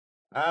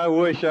I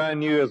wish I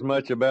knew as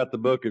much about the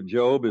book of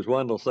Job as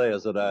Wendell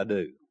says that I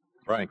do,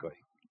 frankly.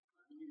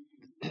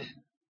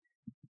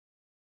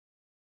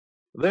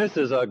 This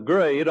is a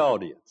great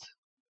audience.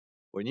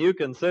 When you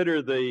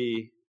consider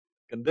the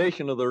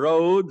condition of the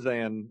roads,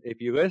 and if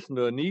you listen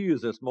to the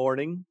news this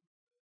morning,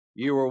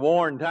 you were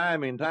warned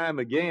time and time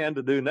again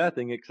to do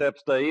nothing except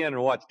stay in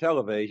and watch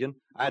television.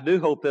 I do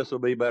hope this will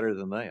be better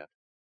than that.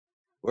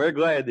 We're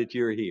glad that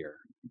you're here.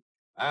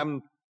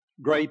 I'm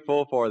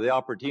grateful for the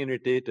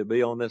opportunity to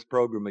be on this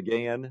program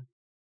again.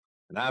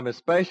 And I'm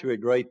especially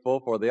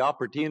grateful for the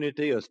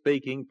opportunity of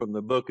speaking from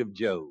the book of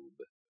Job.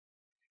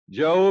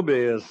 Job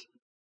is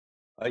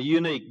a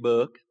unique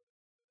book.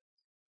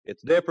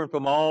 It's different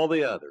from all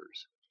the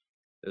others.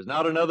 There's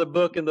not another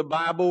book in the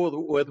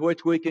Bible with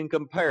which we can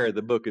compare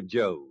the book of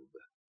Job.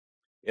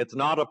 It's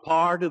not a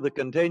part of the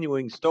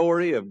continuing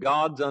story of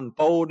God's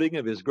unfolding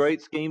of his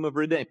great scheme of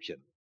redemption,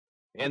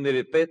 in that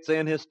it fits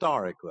in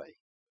historically.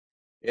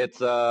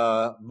 It's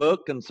a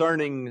book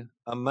concerning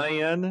a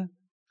man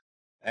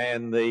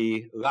and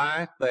the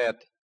life that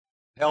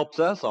helps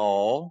us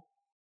all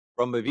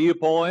from a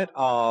viewpoint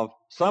of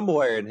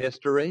somewhere in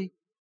history,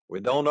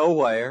 we don't know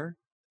where,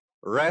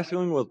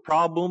 wrestling with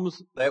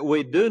problems that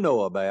we do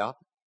know about,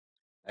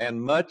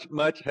 and much,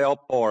 much help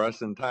for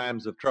us in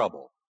times of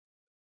trouble.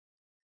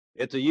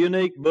 It's a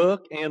unique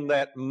book in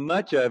that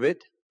much of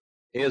it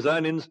is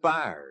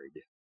uninspired.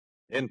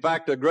 In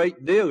fact, a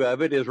great deal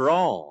of it is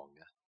wrong.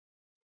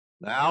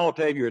 Now, I'll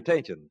take your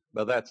attention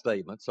by that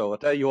statement, so I'll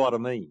tell you what I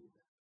mean.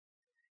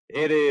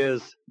 It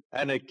is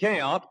an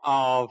account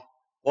of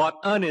what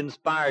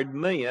uninspired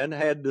men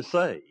had to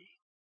say.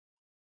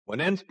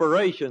 When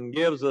inspiration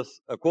gives us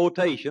a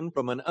quotation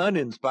from an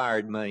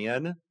uninspired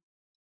man,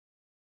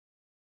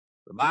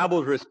 the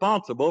Bible is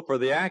responsible for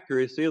the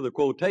accuracy of the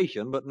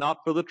quotation, but not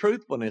for the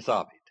truthfulness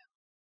of it.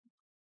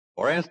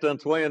 For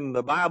instance, when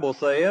the Bible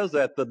says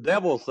that the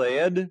devil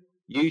said,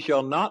 "You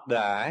shall not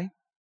die,"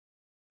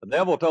 the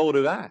devil told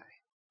a lie.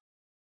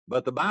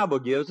 But the Bible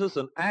gives us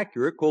an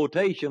accurate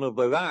quotation of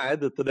the lie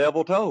that the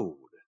devil told.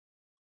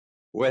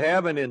 We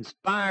have an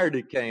inspired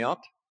account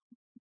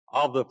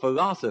of the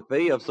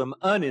philosophy of some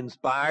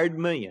uninspired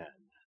men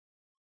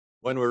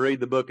when we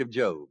read the book of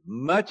Job.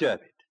 Much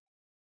of it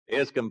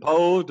is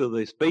composed of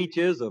the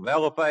speeches of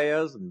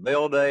Eliphaz and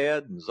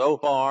Bildad and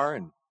Zophar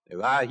and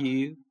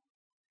Elihu.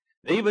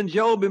 Even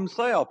Job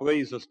himself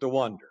leads us to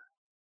wonder.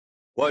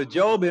 Was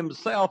Job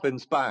himself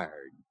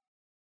inspired?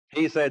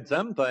 He said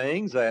some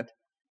things that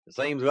it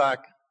seems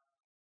like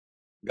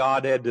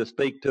God had to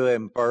speak to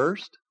him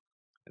first.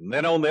 And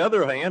then on the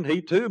other hand,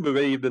 he too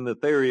believed in the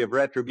theory of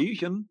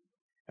retribution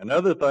and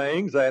other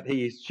things that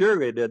he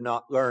surely did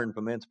not learn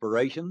from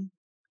inspiration.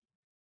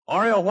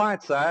 R.L.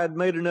 Whiteside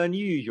made an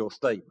unusual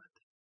statement.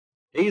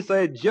 He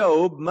said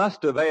Job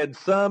must have had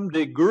some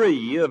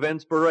degree of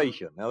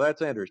inspiration. Now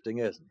that's interesting,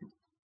 isn't it?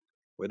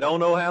 We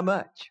don't know how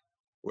much.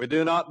 We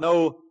do not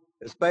know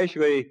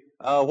especially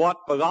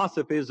what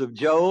philosophies of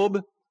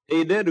Job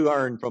he did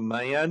learn from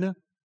man,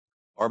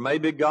 or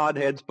maybe God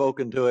had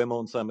spoken to him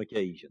on some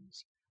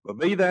occasions. But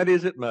be that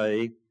as it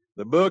may,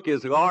 the book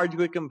is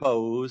largely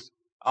composed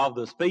of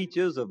the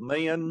speeches of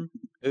men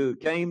who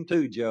came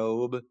to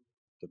Job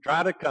to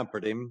try to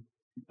comfort him,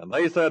 and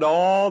they said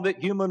all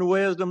that human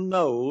wisdom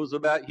knows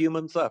about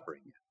human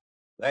suffering.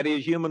 That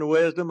is, human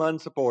wisdom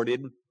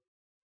unsupported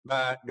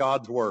by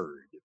God's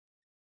Word.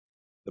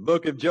 The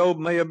book of Job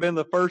may have been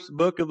the first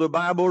book of the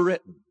Bible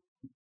written.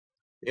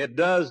 It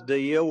does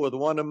deal with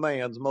one of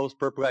man's most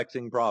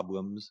perplexing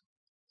problems.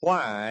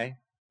 Why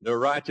do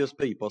righteous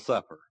people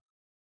suffer?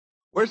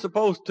 We're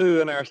supposed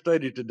to, in our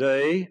study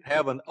today,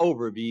 have an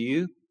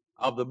overview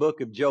of the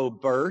book of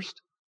Job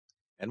first.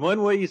 And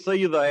when we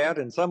see that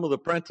and some of the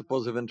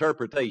principles of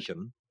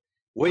interpretation,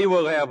 we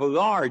will have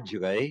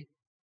largely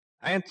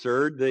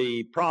answered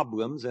the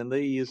problems in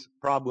these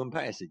problem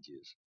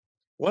passages.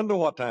 Wonder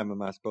what time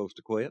am I supposed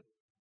to quit?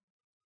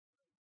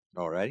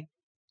 All right.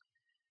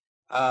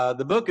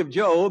 The book of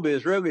Job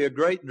is really a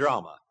great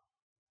drama.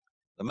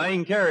 The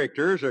main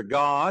characters are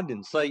God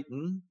and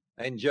Satan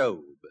and Job.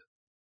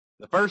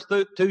 The first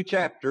two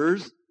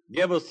chapters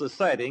give us the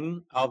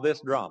setting of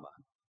this drama.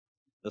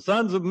 The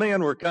sons of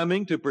men were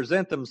coming to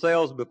present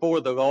themselves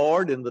before the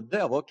Lord, and the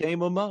devil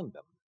came among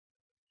them.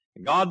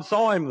 And God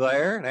saw him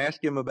there and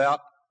asked him about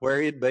where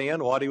he had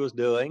been, what he was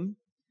doing.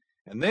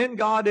 And then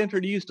God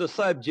introduced a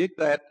subject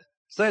that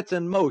sets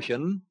in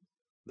motion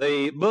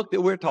the book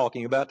that we're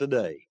talking about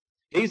today.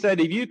 He said,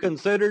 "Have you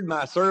considered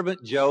my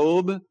servant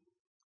Job?"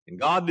 And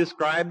God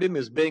described him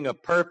as being a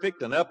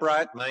perfect and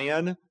upright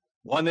man,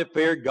 one that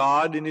feared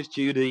God and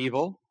eschewed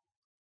evil.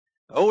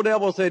 The old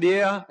devil said,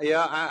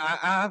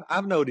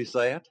 I've noticed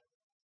that.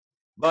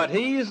 But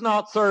he's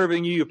not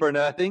serving you for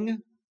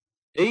nothing.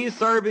 He's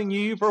serving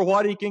you for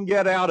what he can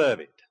get out of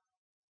it.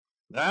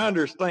 Now, I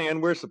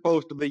understand we're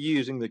supposed to be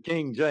using the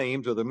King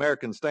James or the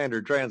American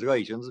Standard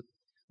translations,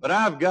 but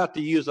I've got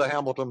to use a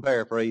Hamilton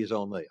paraphrase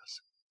on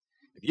this.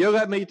 If you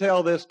let me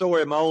tell this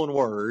story in my own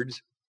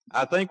words,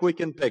 I think we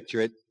can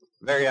picture it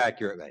very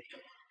accurately.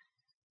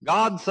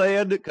 God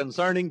said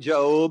concerning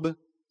Job,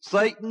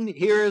 Satan,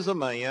 here is a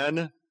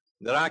man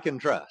that I can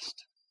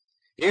trust.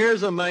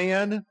 Here's a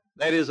man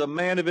that is a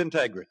man of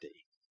integrity.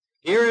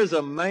 Here is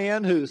a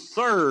man who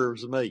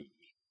serves me.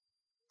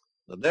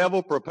 The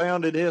devil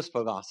propounded his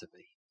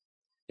philosophy.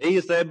 He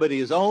said, but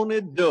he's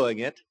only doing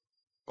it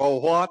for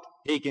what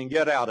he can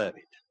get out of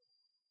it.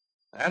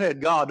 That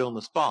had God on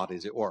the spot,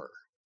 as it were.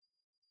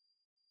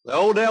 The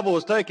old devil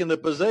was taking the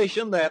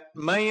position that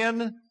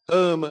man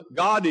whom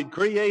God had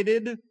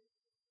created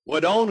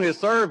would only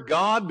serve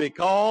God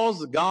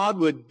because God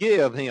would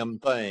give him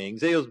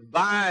things. He was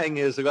buying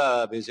his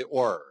love, as it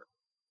were.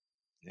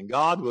 And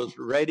God was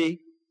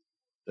ready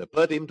to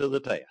put him to the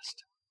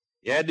test.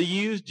 He had to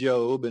use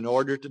Job in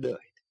order to do it.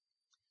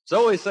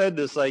 So he said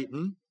to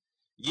Satan,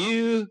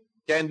 you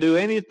can do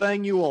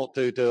anything you want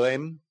to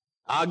him.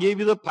 I'll give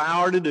you the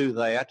power to do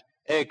that,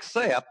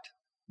 except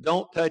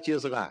don't touch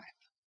his life.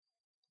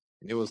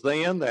 And it was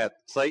then that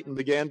Satan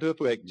began to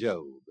afflict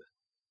Job.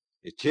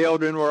 His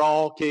children were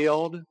all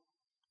killed.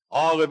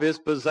 All of his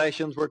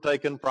possessions were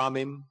taken from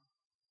him.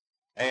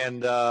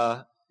 And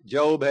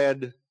Job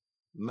had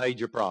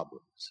major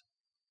problems.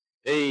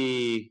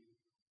 He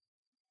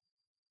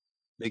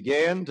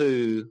began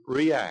to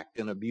react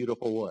in a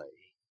beautiful way.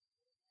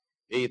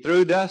 He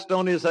threw dust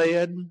on his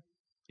head.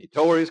 He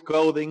tore his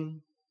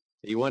clothing.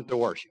 He went to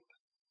worship.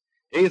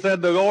 He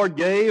said, the Lord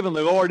gave and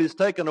the Lord is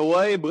taken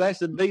away.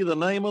 Blessed be the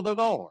name of the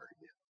Lord.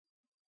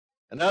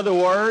 In other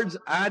words,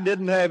 I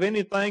didn't have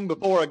anything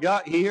before I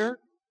got here.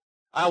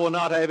 I will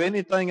not have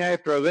anything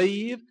after I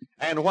leave.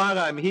 And while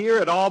I'm here,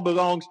 it all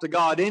belongs to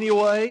God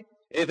anyway.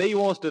 If he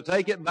wants to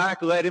take it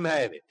back, let him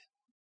have it.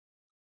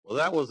 Well,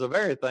 that was the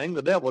very thing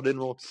the devil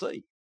didn't want to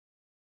see.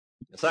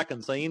 The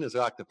second scene is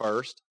like the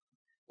first.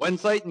 When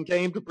Satan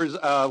came to,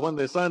 when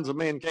the sons of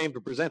men came to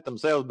present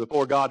themselves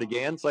before God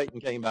again, Satan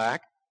came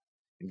back,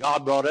 and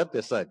God brought up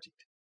this subject.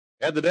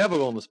 Had the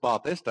devil on the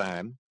spot this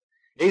time.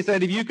 He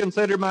said, have you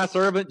considered my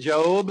servant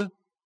Job?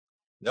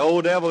 The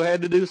old devil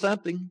had to do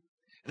something.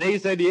 And he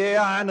said,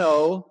 yeah, I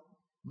know,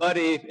 but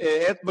if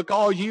it's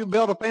because you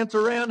built a fence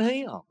around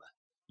him.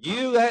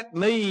 You let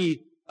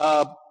me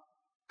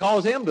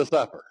cause him to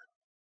suffer.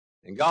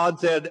 And God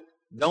said,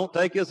 don't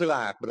take his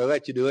life, but I'll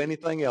let you do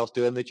anything else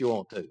to him that you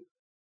want to.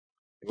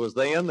 It was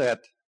then that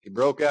he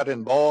broke out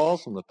in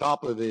boils from the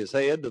top of his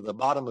head to the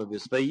bottom of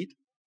his feet.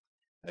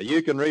 Now,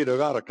 you can read a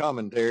lot of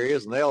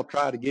commentaries, and they'll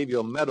try to give you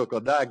a medical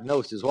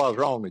diagnosis what's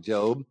wrong with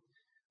Job.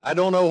 I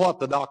don't know what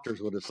the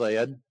doctors would have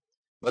said,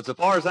 but so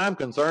far as I'm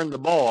concerned, the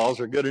boils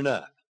are good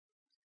enough.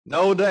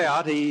 No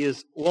doubt he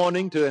is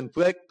wanting to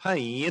inflict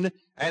pain,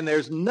 and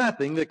there's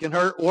nothing that can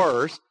hurt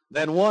worse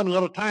than one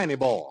little tiny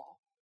boil.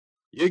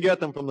 You get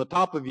them from the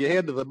top of your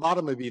head to the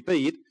bottom of your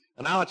feet,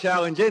 and I'll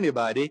challenge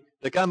anybody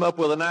to come up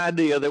with an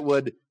idea that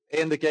would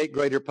indicate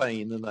greater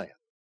pain than that.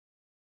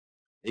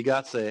 He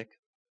got sick,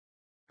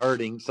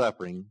 hurting,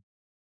 suffering.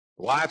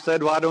 The wife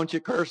said, why don't you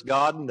curse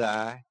God and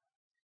die?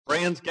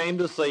 Friends came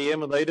to see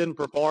him, and they didn't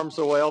perform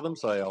so well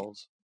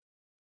themselves.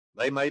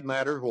 They made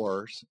matters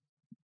worse.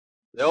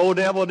 The old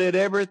devil did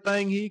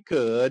everything he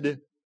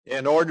could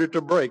in order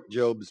to break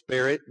Job's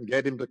spirit and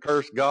get him to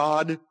curse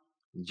God.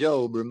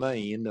 Job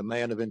remained a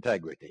man of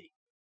integrity.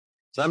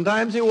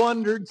 Sometimes he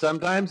wondered,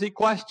 sometimes he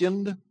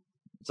questioned,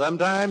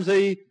 sometimes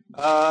he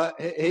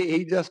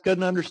just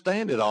couldn't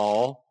understand it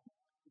all,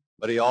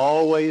 but he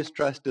always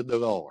trusted the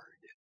Lord.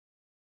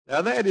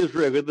 Now that is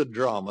really the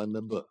drama in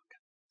the book.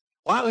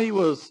 While he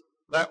was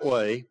that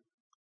way,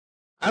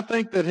 I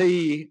think that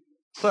he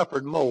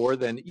suffered more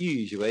than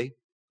usually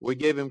we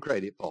give him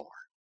credit for.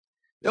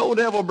 The old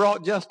devil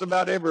brought just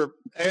about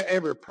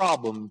every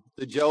problem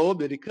to Job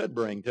that he could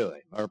bring to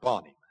him or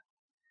upon him.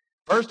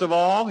 First of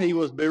all, he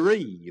was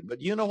bereaved.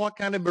 But you know what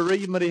kind of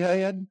bereavement he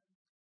had?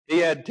 He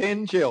had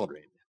 10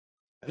 children.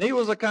 And he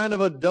was a kind of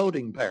a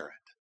doting parent.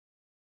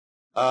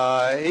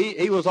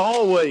 He was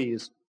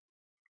always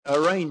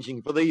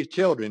arranging for these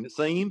children, it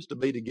seems, to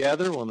be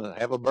together when they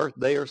have a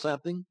birthday or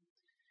something.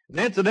 And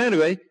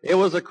incidentally, it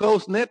was a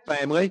close-knit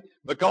family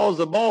because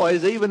the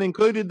boys even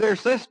included their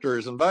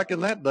sisters. And back in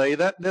that day,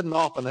 that didn't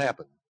often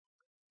happen.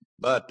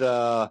 But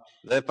the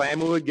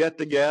family would get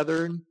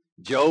together, and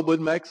Job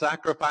would make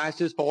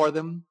sacrifices for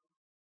them.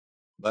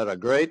 But a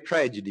great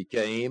tragedy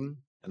came,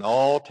 and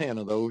all 10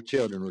 of those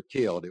children were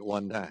killed at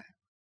one time.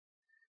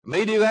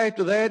 Immediately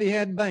after that, he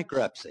had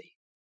bankruptcy.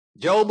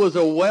 Job was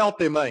a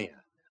wealthy man.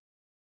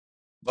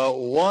 But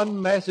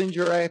one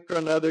messenger after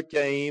another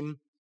came,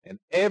 and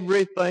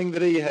everything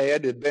that he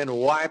had been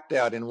wiped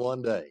out in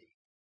one day.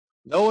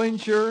 No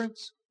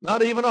insurance,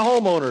 not even a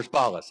homeowner's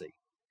policy.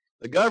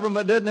 The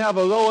government didn't have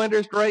a low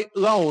interest rate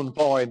loan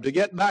for him to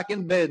get back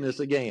in business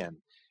again.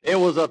 It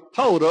was a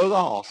total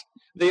loss.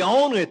 The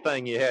only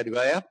thing he had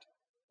left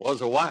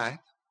was a wife.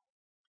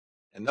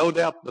 And no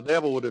doubt the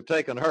devil would have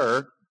taken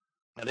her,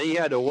 and he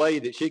had a way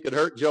that she could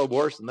hurt Job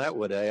worse than that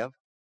would have.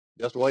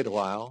 Just wait a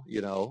while,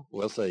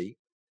 we'll see.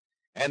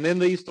 And then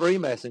these 3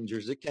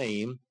 messengers that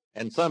came,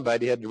 and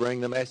somebody had to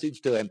bring the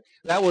message to him.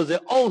 That was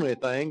the only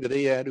thing that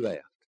he had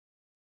left.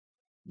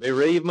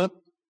 Bereavement,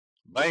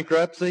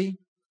 bankruptcy,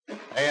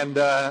 And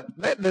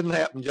that didn't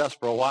happen just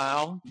for a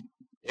while.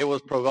 It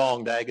was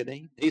prolonged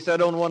agony. He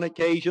said on one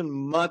occasion,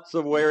 months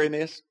of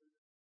weariness.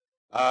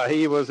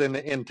 He was in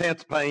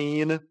intense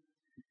pain.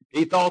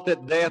 He thought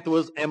that death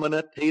was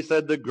imminent. He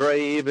said, the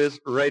grave is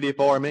ready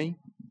for me.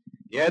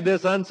 He had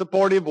this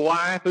unsupportive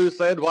wife who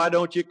said, why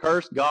don't you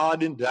curse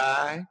God and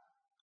die?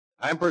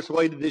 I'm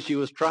persuaded that she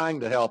was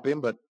trying to help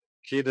him, but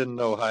she didn't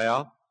know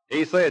how.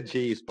 He said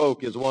she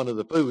spoke as one of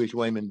the foolish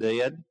women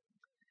did.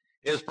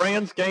 His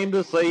friends came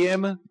to see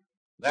him.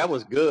 That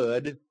was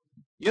good.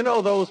 You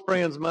know, those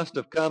friends must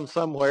have come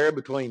somewhere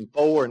between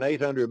 400 and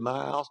 800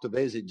 miles to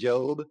visit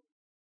Job.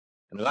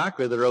 And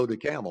likely they rode a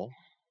camel.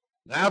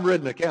 Now, I've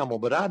ridden a camel,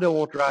 but I don't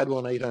want to ride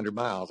one 800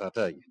 miles, I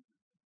tell you.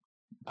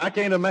 I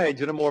can't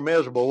imagine a more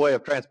miserable way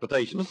of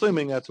transportation,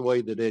 assuming that's the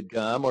way they did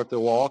come, or if they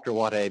walked or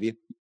what have you.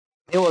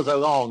 It was a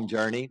long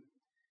journey.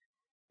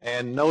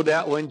 And no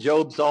doubt when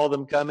Job saw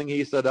them coming,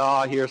 he said,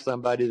 here's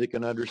somebody that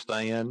can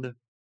understand.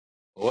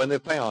 When they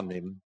found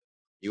him,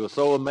 he was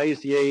so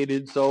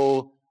emaciated,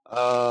 so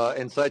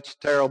in such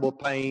terrible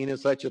pain, in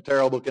such a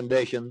terrible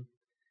condition,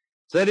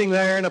 sitting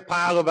there in a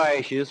pile of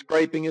ashes,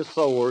 scraping his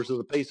sores with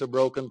a piece of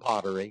broken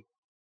pottery.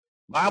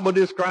 The Bible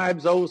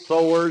describes those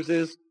sores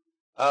as,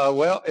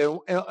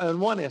 in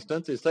one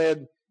instance, it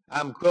said,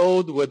 I'm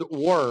clothed with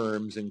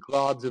worms and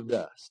clods of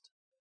dust.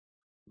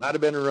 Might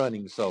have been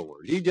running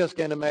sores. You just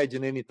can't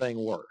imagine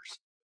anything worse.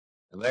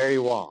 And there he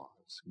was,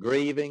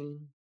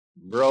 grieving,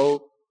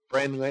 broke,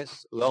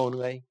 friendless,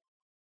 lonely.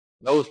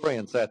 Those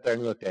friends sat there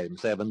and looked at him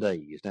 7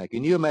 days. Now,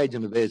 can you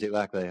imagine a visit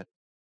like that?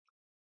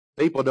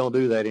 People don't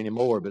do that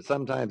anymore, but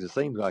sometimes it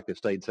seems like they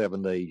stayed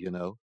 7 days, you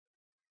know.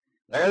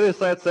 There they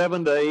sat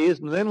 7 days,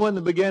 and then when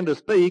they began to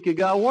speak, it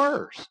got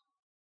worse.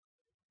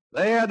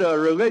 They had a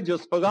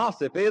religious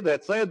philosophy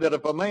that said that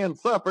if a man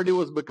suffered, it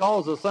was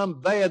because of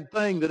some bad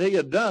thing that he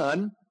had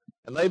done,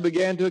 and they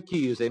began to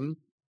accuse him.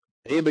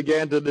 He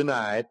began to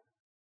deny it,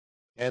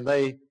 and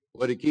they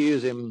would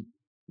accuse him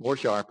more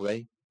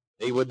sharply.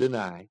 He would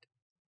deny it.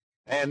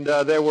 And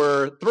there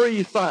were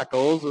 3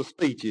 cycles of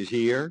speeches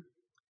here.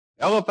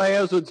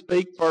 Eliphaz would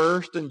speak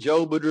first, and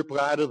Job would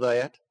reply to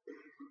that.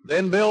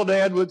 Then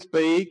Bildad would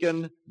speak,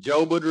 and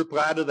Job would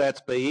reply to that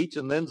speech.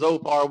 And then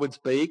Zophar would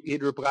speak.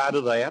 He'd reply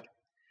to that.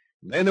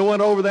 And then they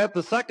went over that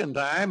the second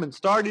time and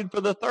started for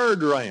the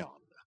third round.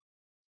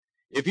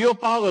 If you'll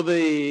follow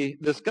the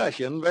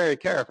discussion very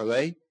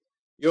carefully,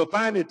 you'll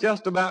find it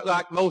just about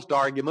like most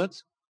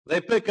arguments.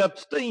 They pick up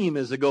steam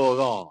as they go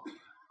along.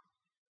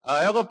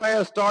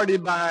 Eliphaz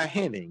started by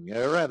hinting,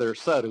 rather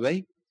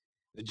subtly,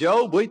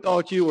 Job, we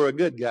thought you were a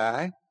good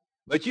guy,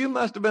 but you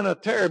must have been a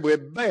terribly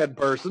bad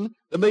person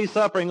to be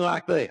suffering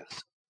like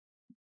this.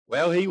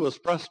 Well, he was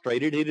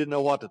frustrated. He didn't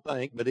know what to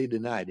think, but he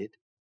denied it.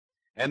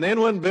 And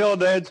then when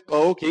Bildad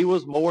spoke, he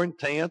was more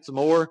intense,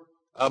 more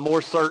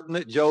certain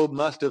that Job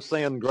must have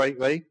sinned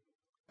greatly,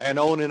 and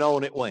on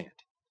it went.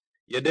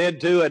 You did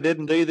too, I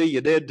didn't either.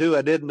 You did too,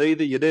 I didn't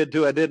either. You did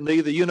too, I didn't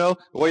either. You know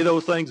the way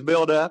those things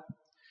build up.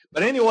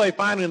 But anyway,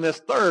 finally in this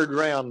third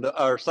round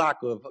or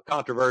cycle of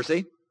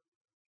controversy,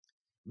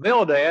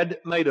 Bildad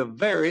made a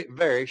very,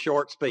 very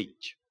short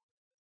speech.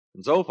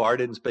 And Zophar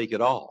didn't speak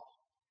at all.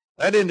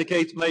 That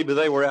indicates maybe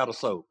they were out of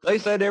soap. They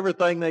said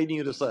everything they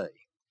knew to say.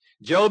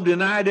 Job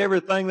denied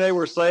everything they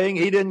were saying.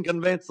 He didn't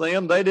convince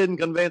them. They didn't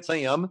convince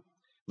him.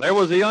 There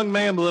was a young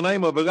man by the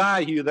name of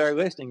Elihu there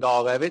listening to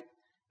all of it.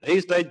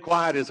 He stayed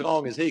quiet as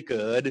long as he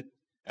could,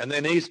 and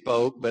then he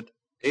spoke, but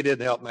he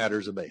didn't help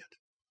matters a bit.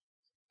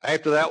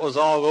 After that was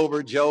all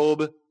over,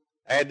 Job,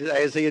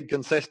 as he had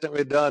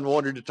consistently done,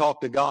 wanted to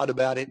talk to God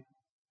about it.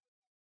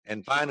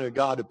 And finally,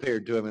 God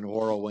appeared to him in a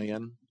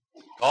whirlwind,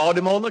 called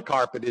him on the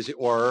carpet, as it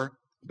were,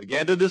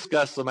 began to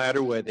discuss the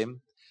matter with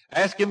him,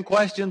 asked him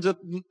questions that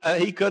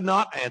he could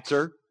not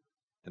answer.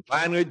 And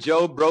finally,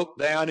 Job broke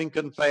down and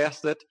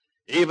confessed that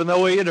even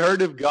though he had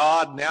heard of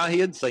God, now he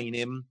had seen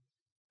him,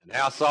 and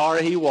how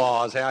sorry he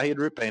was, how he had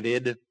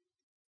repented.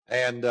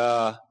 And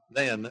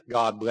then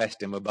God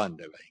blessed him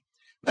abundantly.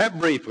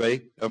 That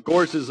briefly, of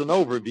course, is an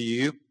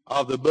overview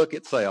of the book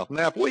itself.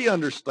 Now, if we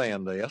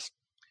understand this,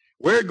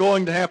 we're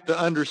going to have to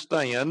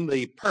understand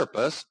the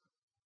purpose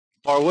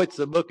for which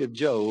the book of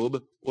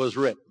Job was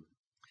written.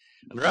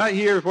 And right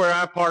here is where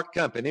I part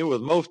company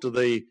with most of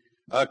the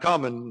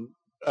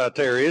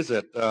commentaries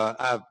that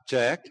I've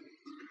checked.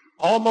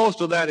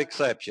 Almost without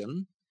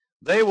exception,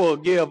 they will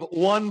give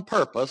one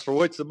purpose for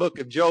which the book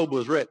of Job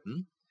was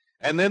written,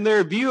 and then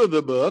their view of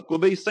the book will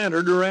be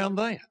centered around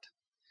that.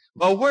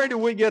 But where do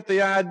we get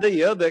the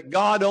idea that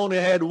God only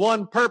had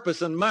one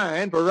purpose in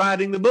mind for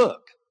writing the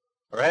book,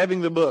 or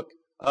having the book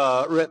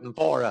written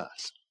for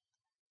us?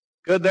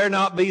 Could there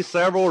not be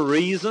several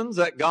reasons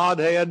that God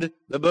had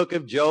the book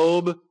of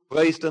Job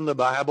placed in the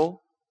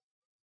Bible?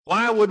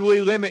 Why would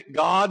we limit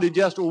God to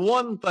just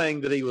one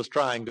thing that he was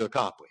trying to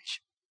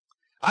accomplish?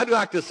 I'd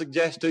like to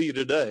suggest to you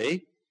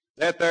today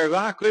that there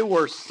likely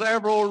were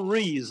several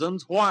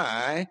reasons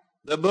why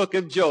the book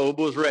of Job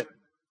was written.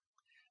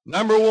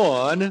 Number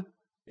one,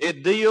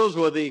 it deals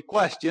with the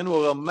question,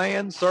 will a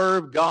man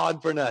serve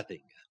God for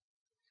nothing?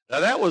 Now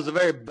that was the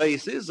very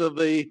basis of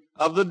the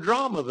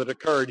drama that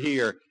occurred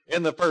here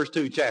in the first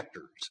two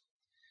chapters.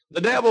 The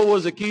devil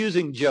was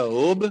accusing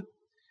Job,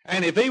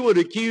 and if he would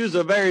accuse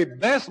the very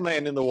best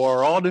man in the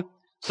world,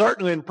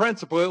 certainly in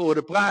principle it would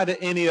apply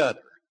to any other.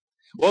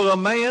 Will a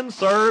man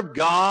serve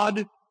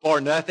God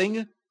for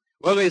nothing?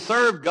 Will he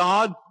serve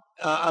God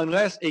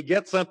unless he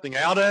gets something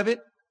out of it?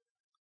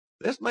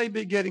 This may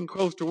be getting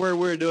close to where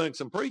we're doing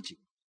some preaching.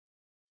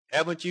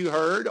 Haven't you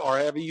heard, or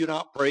have you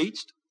not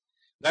preached,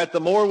 that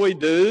the more we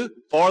do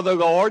for the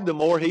Lord, the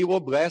more he will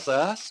bless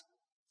us?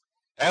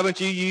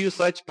 Haven't you used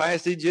such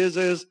passages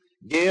as,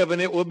 give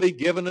and it will be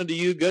given unto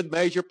you, good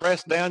measure,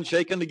 pressed down,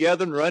 shaken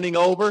together, and running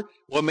over,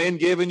 will men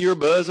give in your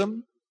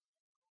bosom?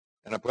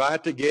 And apply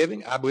it to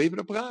giving? I believe it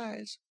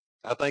applies.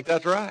 I think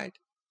that's right.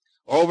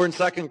 Over in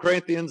 2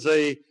 Corinthians,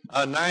 the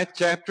 9th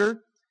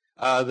chapter,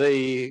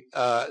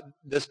 the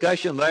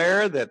discussion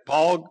there that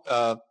Paul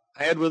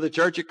had with the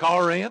church at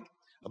Corinth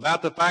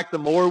about the fact the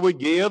more we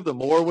give, the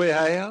more we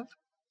have.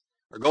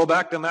 Or go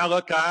back to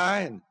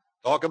Malachi and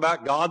talk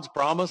about God's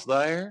promise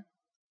there.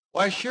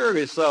 Why,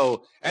 surely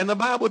so. And the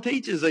Bible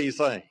teaches these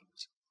things,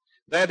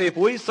 that if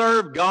we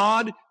serve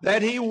God,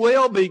 that he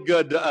will be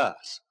good to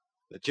us.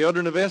 The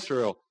children of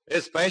Israel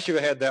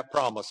especially had that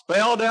promise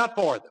spelled out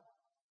for them.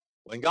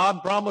 When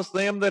God promised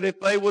them that if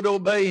they would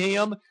obey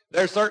him,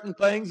 there are certain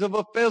things of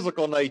a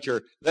physical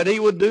nature that he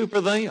would do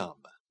for them.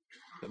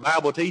 The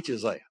Bible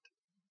teaches that.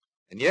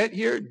 And yet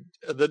here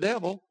the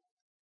devil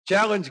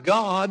challenged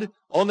God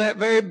on that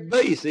very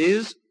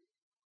basis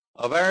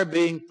of our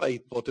being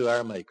faithful to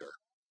our Maker.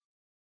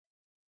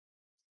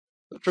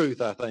 The truth,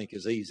 I think,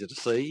 is easy to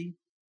see.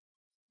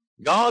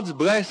 God's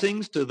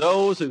blessings to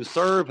those who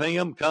serve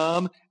him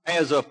come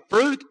as a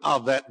fruit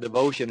of that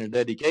devotion and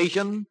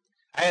dedication,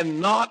 and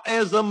not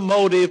as a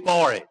motive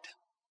for it.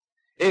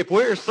 If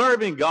we're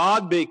serving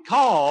God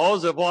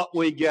because of what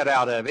we get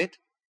out of it,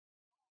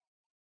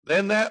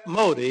 then that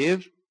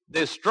motive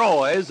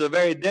destroys the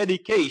very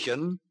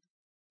dedication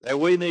that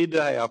we need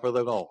to have for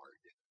the Lord.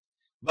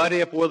 But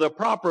if with a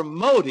proper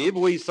motive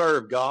we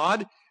serve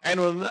God, and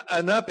with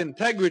enough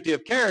integrity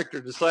of character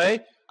to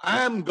say,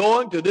 I'm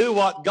going to do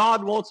what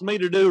God wants me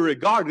to do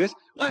regardless,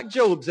 like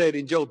Job said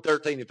in Job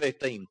 13 and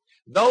 15,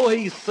 though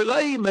he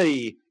slay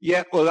me,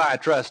 yet will I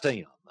trust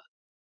him.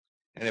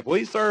 And if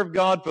we serve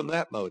God from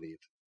that motive,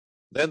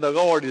 then the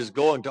Lord is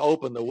going to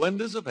open the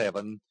windows of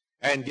heaven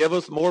and give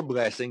us more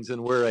blessings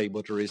than we're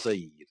able to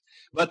receive.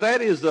 But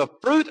that is the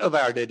fruit of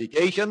our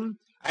dedication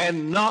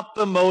and not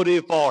the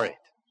motive for it.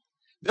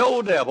 The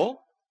old devil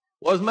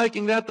was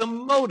making that the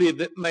motive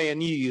that man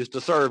used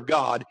to serve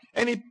God.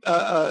 And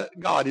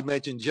God had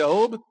mentioned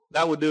Job.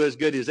 That would do as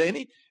good as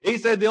any. He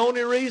said the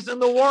only reason in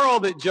the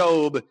world that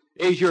Job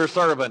is your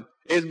servant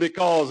is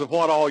because of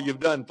what all you've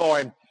done for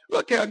him.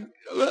 Look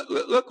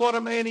what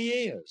a man he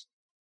is.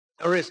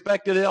 A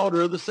respected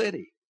elder of the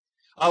city.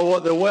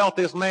 The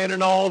wealthiest man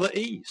in all the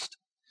East.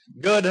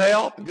 Good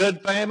health,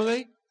 good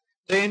family,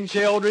 10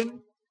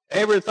 children,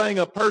 everything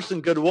a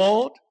person could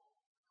want.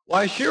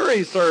 Why, sure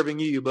he's serving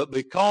you, but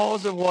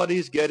because of what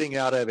he's getting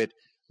out of it.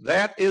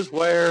 That is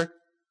where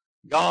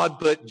God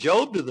put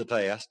Job to the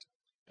test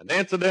and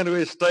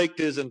incidentally staked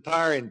his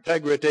entire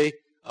integrity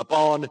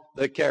upon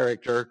the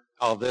character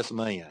of this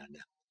man.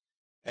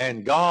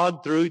 And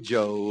God, through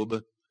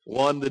Job,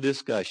 won the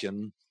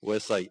discussion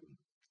with Satan.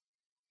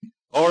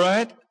 All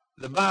right,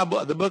 the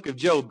book of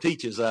Job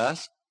teaches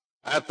us,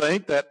 I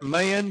think, that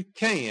man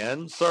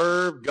can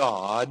serve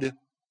God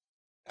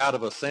out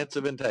of a sense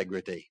of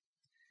integrity.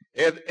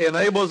 It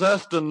enables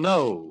us to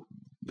know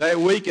that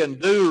we can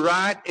do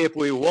right if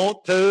we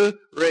want to,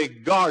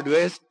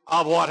 regardless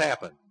of what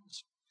happens.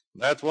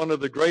 That's one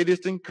of the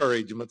greatest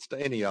encouragements to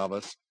any of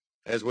us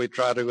as we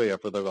try to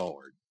live for the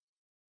Lord.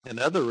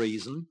 Another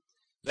reason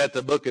that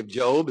the book of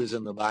Job is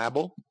in the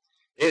Bible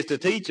is to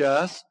teach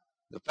us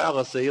the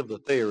fallacy of the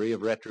theory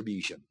of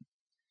retribution.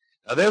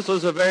 Now, this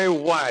was a very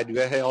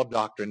widely held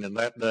doctrine in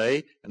that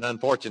day, and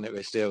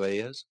unfortunately still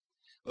is.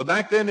 But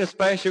back then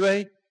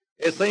especially,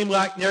 it seemed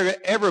like nearly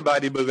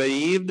everybody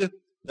believed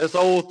this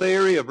old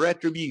theory of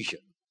retribution,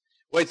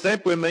 which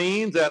simply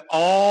means that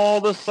all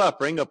the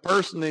suffering a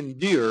person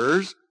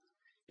endures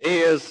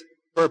is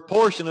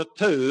proportionate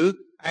to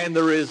and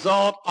the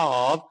result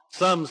of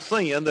some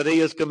sin that he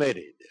has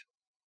committed.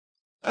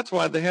 That's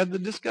why they had the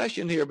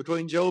discussion here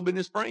between Job and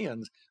his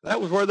friends.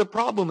 That was where the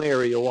problem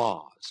area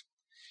was.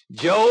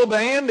 Job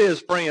and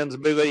his friends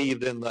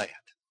believed in that.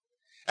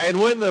 And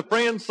when the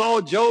friends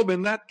saw Job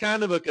in that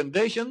kind of a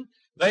condition,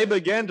 they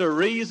began to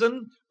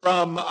reason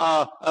from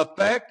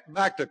effect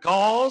back to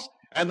cause,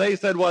 and they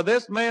said, well,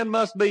 this man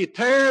must be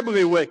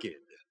terribly wicked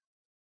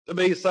to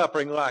be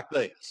suffering like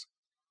this.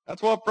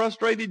 That's what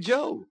frustrated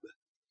Job.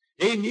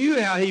 He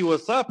knew how he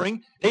was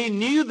suffering. He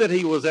knew that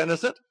he was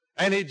innocent,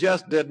 and it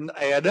just didn't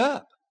add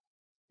up.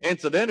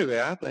 Incidentally,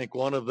 I think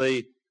one of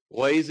the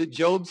ways that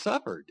Job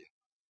suffered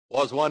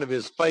was one of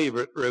his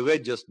favorite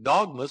religious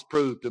dogmas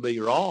proved to be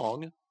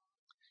wrong.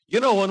 You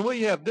know, when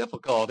we have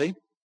difficulty,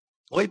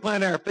 we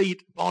plant our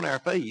feet upon our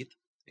faith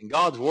in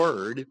God's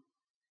Word,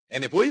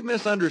 and if we've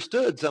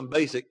misunderstood some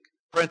basic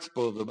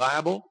principle of the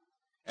Bible,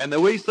 and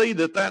that we see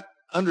that that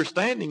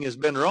understanding has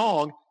been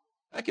wrong,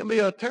 that can be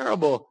a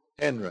terrible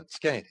hindrance,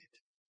 can't it?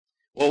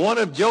 Well, one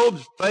of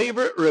Job's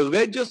favorite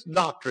religious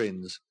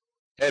doctrines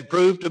had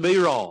proved to be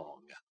wrong.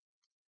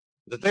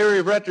 The theory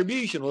of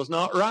retribution was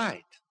not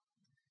right.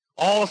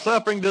 All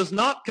suffering does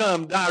not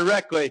come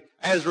directly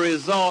as a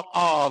result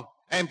of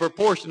and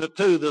proportionate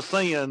to the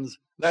sins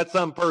that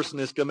some person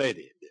has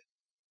committed.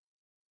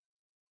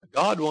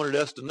 God wanted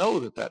us to know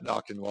that that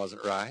doctrine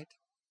wasn't right.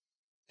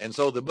 And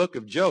so the book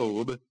of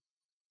Job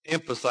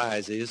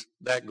emphasizes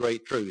that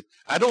great truth.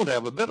 I don't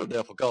have a bit of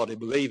difficulty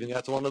believing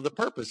that's one of the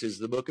purposes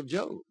of the book of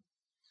Job.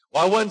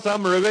 Why, when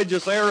some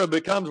religious error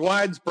becomes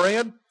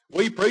widespread,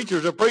 we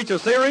preachers will preach a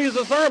series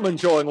of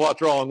sermons showing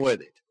what's wrong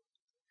with it.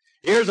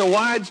 Here's a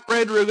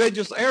widespread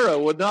religious error.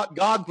 Would not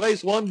God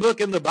place one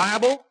book in the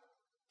Bible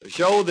to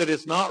show that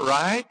it's not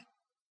right?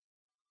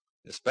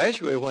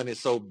 Especially when it's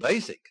so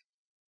basic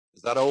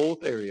as that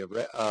old theory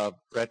of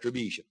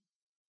retribution.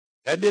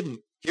 That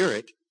didn't cure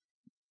it.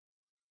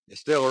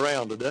 It's still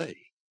around today.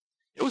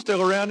 It was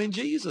still around in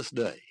Jesus'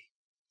 day.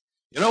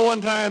 You know,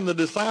 one time the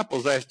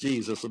disciples asked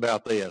Jesus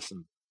about this.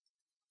 And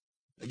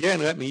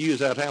again, let me use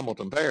that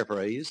Hamilton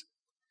paraphrase.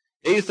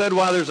 He said,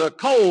 "Why, there's a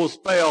coal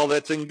spell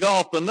that's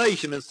engulfed the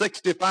nation and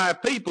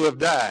 65 people have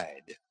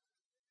died.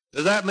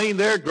 Does that mean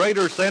they're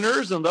greater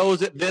sinners than those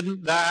that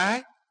didn't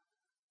die?"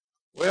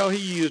 Well, he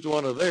used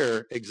one of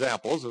their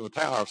examples of the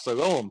Tower of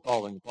Siloam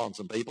falling upon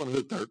some people in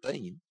Luke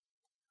 13.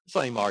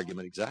 Same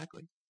argument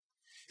exactly.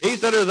 He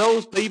said, "Are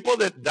those people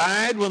that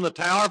died when the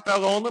tower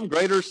fell on them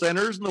greater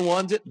sinners than the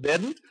ones that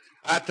didn't?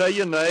 I tell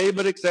you, nay,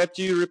 but except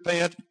you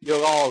repent,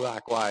 you'll all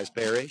likewise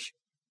perish."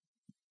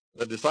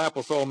 The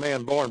disciples saw a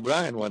man born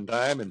blind one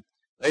time, and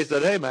they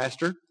said, "Hey,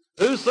 Master,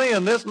 who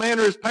sinned, this man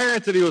or his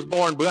parents, that he was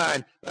born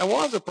blind?" That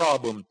was a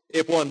problem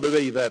if one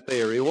believed that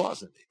theory,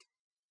 wasn't it?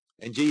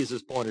 And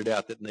Jesus pointed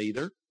out that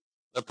neither.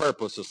 The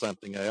purpose was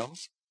something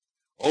else.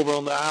 Over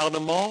on the island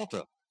of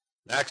Malta,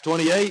 in Acts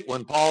 28,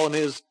 when Paul and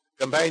his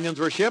companions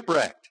were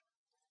shipwrecked,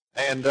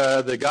 and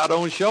they got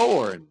on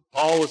shore, and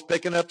Paul was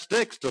picking up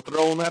sticks to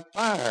throw on that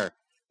fire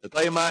that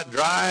they might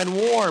dry and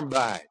warm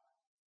by it.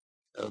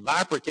 A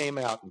viper came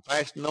out and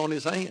fastened on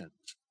his hands.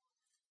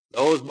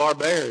 Those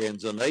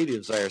barbarians, the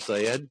natives there,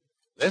 said,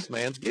 "This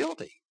man's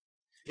guilty.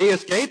 He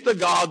escaped the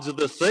gods of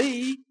the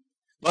sea,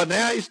 but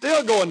now he's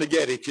still going to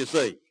get it, you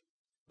see."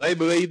 They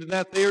believed in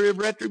that theory of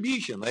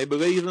retribution. They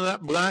believed in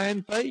that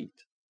blind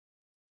fate.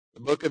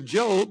 The book of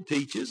Job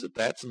teaches that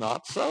that's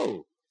not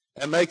so,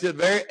 and makes it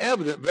very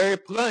evident, very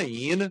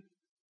plain,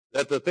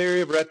 that the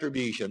theory of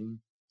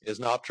retribution is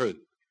not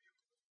true.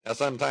 Now,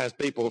 sometimes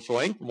people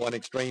swing from one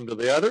extreme to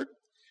the other,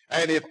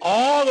 and if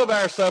all of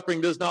our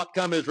suffering does not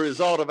come as a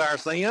result of our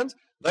sins,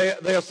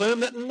 they assume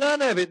that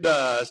none of it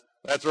does.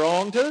 That's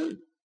wrong too.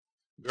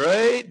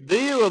 Great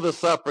deal of the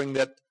suffering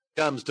that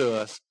comes to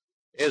us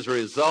is a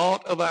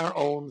result of our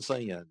own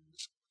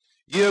sins.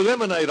 You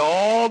eliminate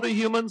all the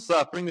human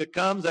suffering that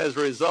comes as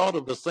a result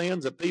of the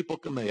sins that people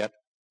commit,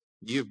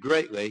 you've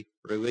greatly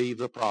relieved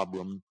the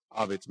problem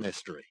of its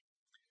mystery.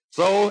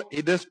 So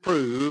he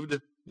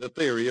disproved the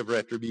theory of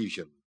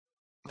retribution.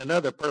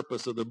 Another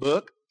purpose of the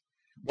book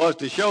was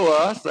to show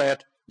us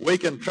that we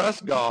can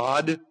trust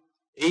God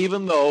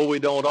even though we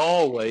don't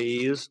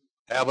always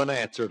have an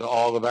answer to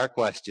all of our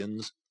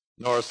questions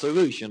nor a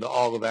solution to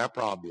all of our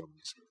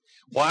problems.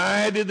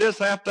 Why did this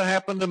have to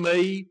happen to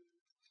me?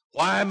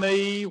 Why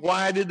me?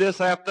 Why did this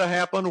have to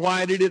happen?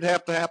 Why did it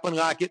have to happen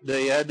like it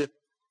did?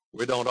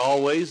 We don't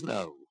always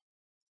know.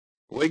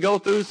 We go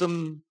through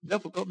some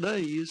difficult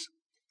days.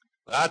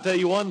 But I tell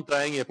you one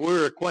thing, if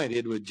we're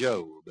acquainted with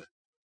Job,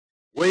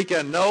 we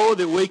can know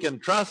that we can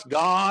trust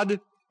God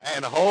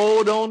and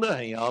hold on to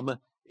him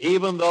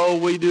even though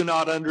we do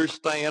not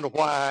understand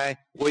why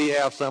we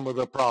have some of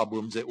the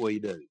problems that we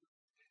do.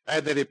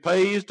 And that it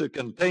pays to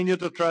continue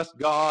to trust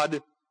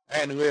God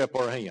and live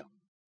for him.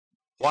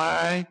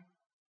 Why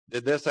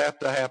did this have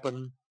to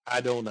happen?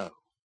 I don't know.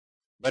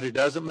 But it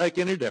doesn't make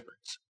any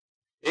difference.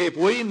 If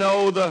we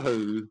know the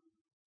who,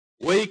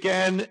 we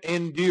can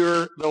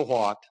endure the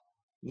what,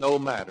 no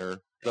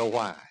matter the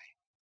why.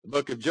 The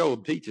book of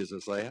Job teaches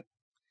us that.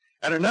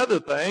 And another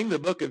thing the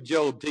book of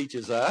Job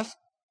teaches us,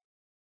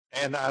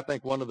 and I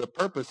think one of the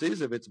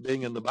purposes of its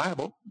being in the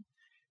Bible,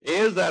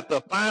 is that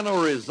the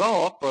final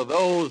result for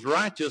those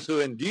righteous who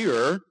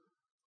endure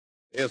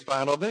is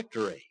final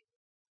victory.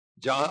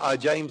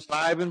 James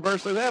 5 and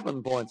verse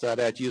 11 points out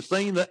that you've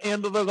seen the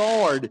end of the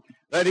Lord,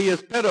 that he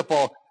is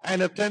pitiful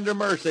and of tender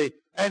mercy,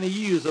 and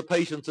he used the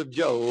patience of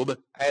Job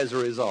as a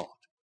result.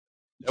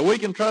 Now, we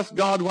can trust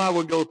God while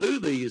we go through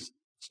these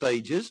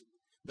stages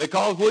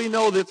because we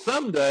know that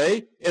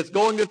someday it's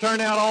going to turn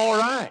out all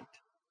right.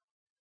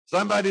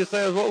 Somebody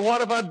says, "Well,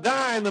 what if I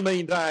die in the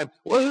meantime?"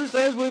 Well, who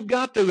says we've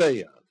got to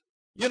live?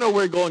 You know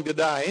we're going to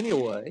die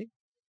anyway.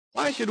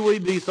 Why should we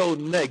be so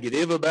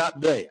negative about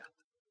death?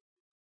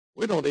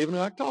 We don't even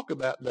like to talk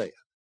about death.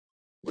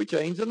 We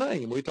change the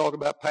name. We talk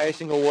about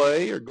passing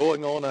away or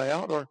going on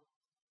out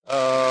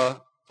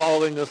or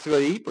falling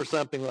asleep or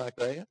something like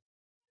that.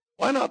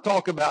 Why not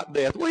talk about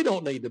death? We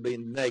don't need to be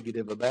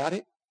negative about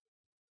it.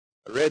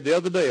 I read the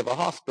other day of a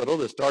hospital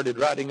that started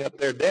writing up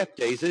their death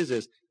cases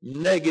as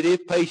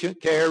negative patient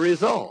care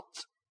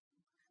results.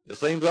 It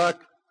seems like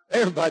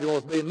everybody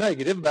wants to be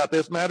negative about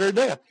this matter of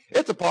death.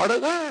 It's a part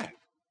of life.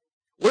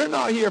 We're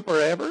not here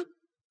forever.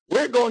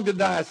 We're going to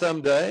die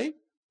someday.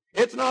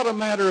 It's not a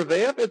matter of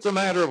if, it's a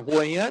matter of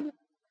when.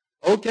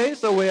 Okay,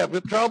 so we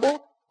have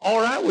trouble. All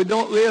right, we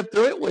don't live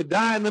through it. We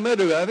die in the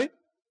middle of it.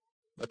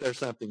 But there's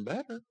something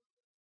better.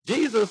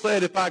 Jesus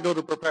said, if I go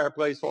to prepare a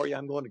place for you,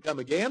 I'm going to come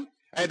again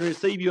and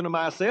receive you unto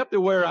myself,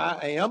 to where I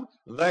am,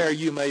 there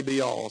you may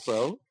be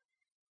also.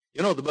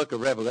 You know, the book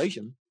of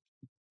Revelation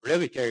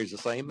really carries the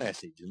same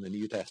message in the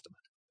New Testament.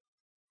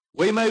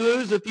 We may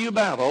lose a few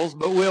battles,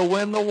 but we'll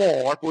win the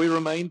war if we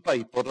remain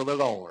faithful to the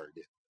Lord.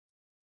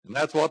 And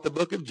that's what the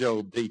book of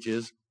Job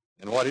teaches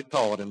and what it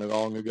taught in the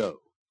long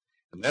ago.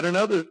 And then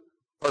another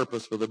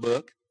purpose for the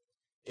book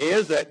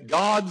is that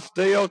God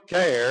still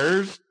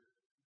cares,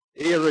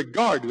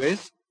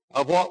 irregardless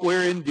of what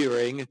we're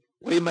enduring.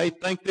 We may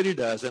think that he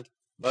doesn't,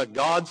 but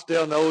God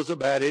still knows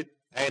about it,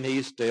 and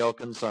he's still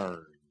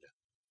concerned.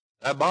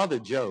 That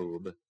bothered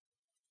Job.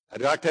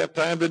 I'd like to have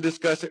time to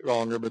discuss it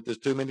longer, but there's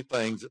too many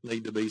things that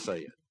need to be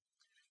said.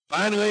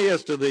 Finally,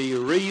 as to the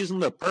reason,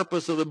 the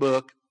purpose of the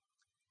book,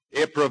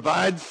 it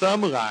provides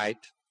some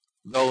light,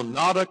 though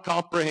not a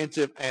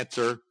comprehensive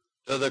answer,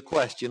 to the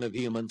question of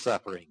human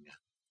suffering.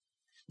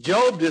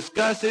 Job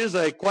discusses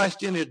a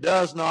question it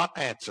does not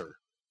answer.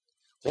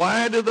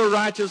 Why do the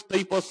righteous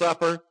people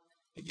suffer?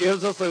 It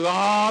gives us a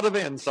lot of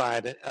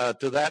insight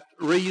to that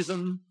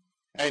reason,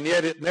 and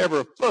yet it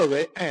never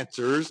fully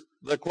answers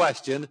the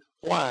question,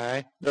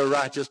 why the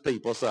righteous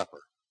people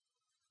suffer.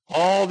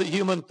 All that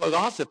human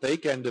philosophy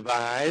can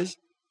devise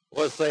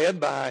was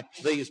said by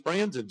these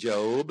friends of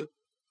Job,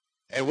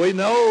 and we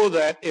know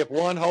that if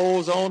one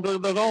holds on to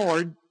the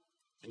Lord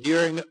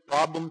during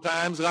problem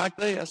times like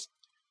this,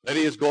 that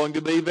he is going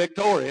to be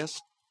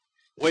victorious.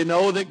 We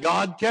know that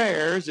God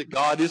cares, that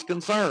God is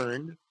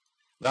concerned.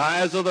 The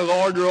eyes of the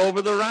Lord are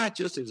over the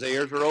righteous. His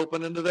ears are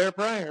open unto their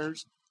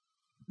prayers.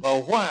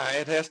 But why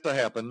it has to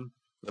happen,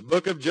 the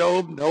book of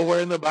Job, nowhere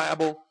in the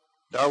Bible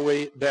are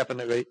we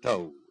definitely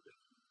told.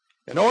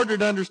 In order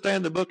to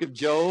understand the book of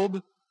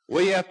Job,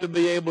 we have to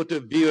be able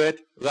to view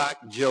it like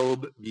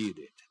Job viewed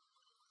it.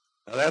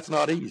 Now, that's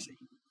not easy.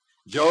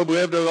 Job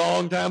lived a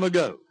long time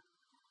ago,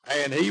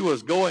 and he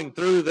was going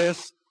through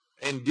this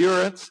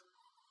endurance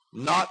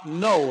not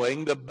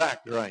knowing the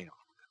background.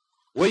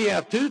 We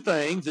have two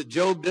things that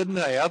Job didn't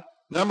have.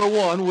 Number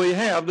one, we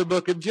have the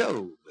book of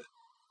Job.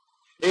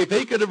 If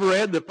he could have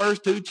read the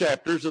first two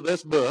chapters of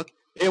this book,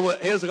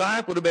 his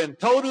life would have been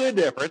totally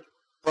different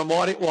from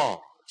what it was.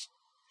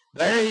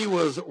 There he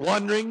was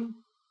wondering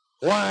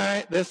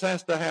why this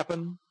has to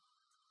happen.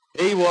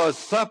 He was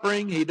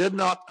suffering. He did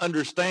not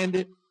understand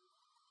it.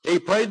 He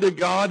prayed to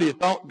God. He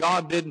thought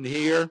God didn't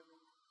hear.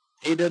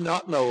 He did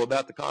not know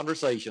about the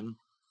conversation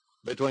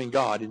between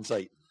God and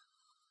Satan.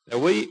 Now,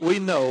 we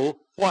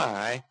know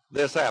why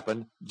this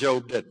happened.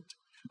 Job didn't.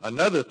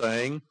 Another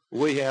thing,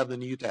 we have the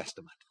New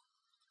Testament.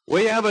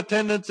 We have a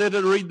tendency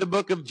to read the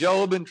book of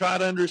Job and try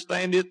to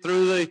understand it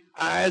through the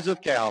eyes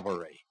of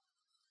Calvary.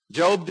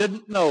 Job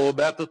didn't know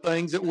about the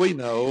things that we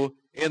know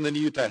in the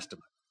New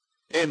Testament.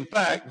 In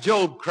fact,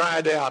 Job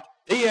cried out.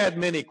 He had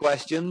many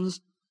questions,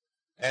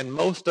 and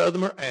most of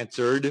them are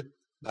answered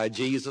by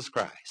Jesus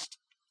Christ.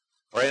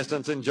 For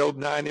instance, in Job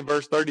 9 and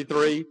verse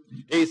 33,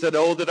 he said,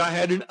 oh, that I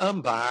had an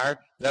umpire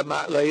that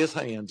might lay his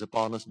hands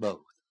upon us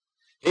both.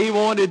 He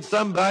wanted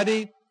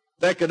somebody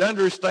that could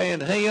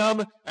understand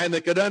him and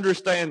that could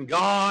understand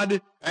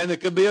God and that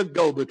could be a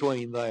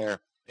go-between there.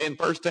 In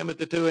 1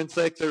 Timothy 2 and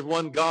 6, there's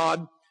one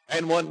God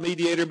and one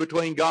mediator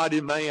between God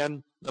and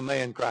man, the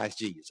man Christ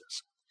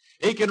Jesus.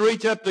 He can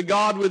reach up to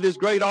God with his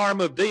great arm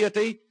of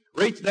deity,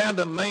 reach down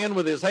to man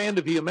with his hand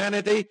of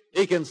humanity.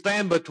 He can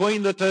stand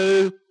between the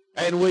two,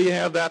 and we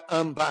have that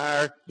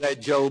umpire that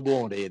Job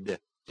wanted.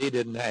 He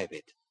didn't have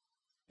it.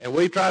 And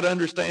we try to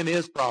understand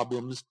his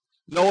problems,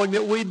 knowing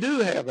that we do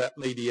have that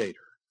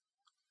mediator.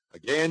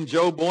 Again,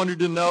 Job wanted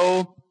to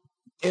know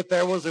if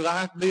there was a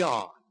life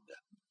beyond.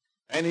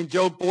 And in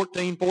Job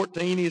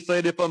 14:14, he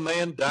said, if a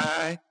man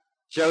die,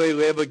 shall he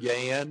live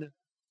again?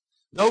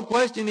 No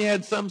question he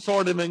had some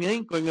sort of an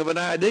inkling of an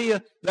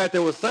idea that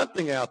there was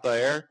something out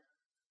there,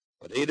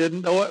 but he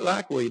didn't know it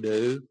like we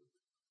do.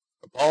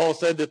 Paul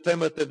said to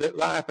Timothy that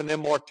life and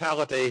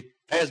immortality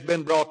has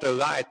been brought to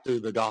light through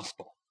the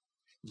gospel.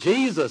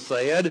 Jesus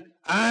said,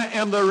 I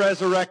am the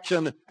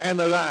resurrection and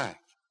the life.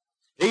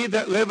 He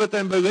that liveth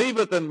and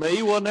believeth in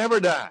me will never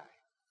die.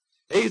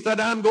 He said,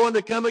 I'm going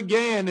to come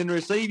again and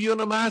receive you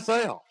unto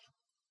myself.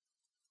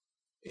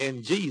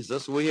 In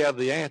Jesus, we have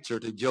the answer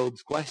to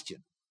Job's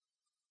question.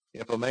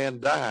 If a man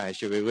die,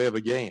 shall he live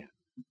again?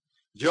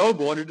 Job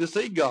wanted to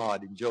see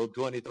God in Job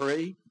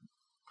 23.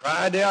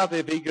 Cried out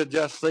if he could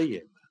just see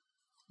him.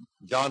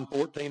 John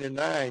 14 and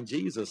 9,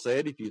 Jesus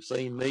said, if you've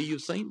seen me,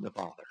 you've seen the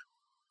Father.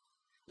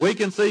 We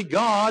can see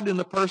God in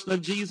the person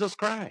of Jesus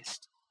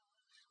Christ.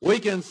 We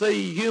can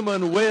see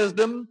human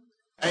wisdom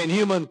and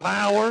human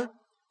power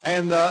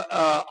and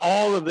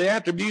all of the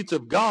attributes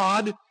of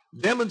God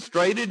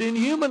demonstrated in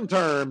human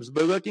terms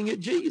by looking at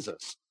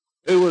Jesus,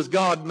 who was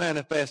God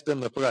manifest in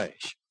the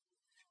flesh.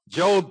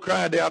 Job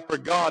cried out for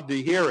God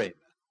to hear him.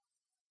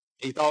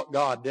 He thought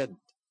God didn't.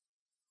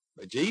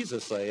 But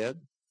Jesus said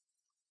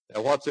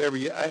that whatsoever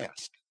you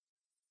ask,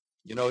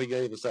 you know, he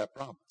gave us that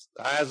promise.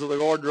 The eyes of the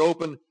Lord are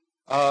open,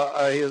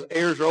 his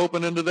ears are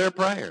open unto their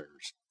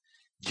prayers.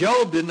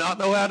 Job did not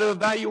know how to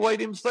evaluate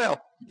himself.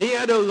 He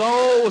had a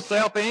low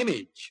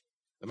self-image.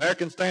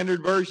 American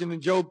Standard Version in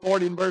Job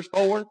 40 and verse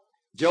 4,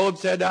 Job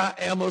said, I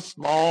am of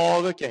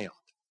small account.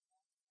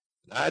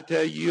 And I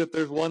tell you, if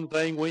there's one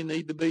thing we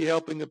need to be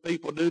helping the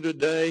people do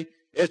today,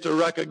 it's to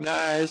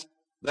recognize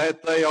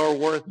that they are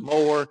worth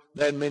more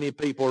than many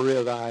people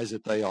realize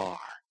that they are.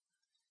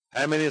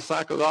 How many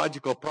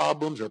psychological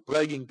problems are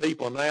plaguing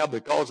people now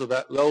because of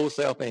that low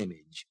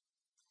self-image?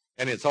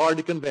 And it's hard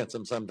to convince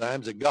them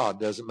sometimes that God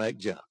doesn't make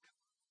junk.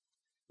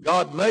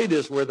 God made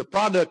us. We're the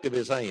product of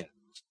his hands.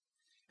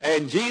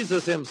 And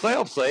Jesus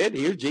himself said,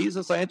 here's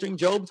Jesus answering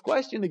Job's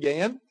question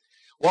again,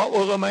 what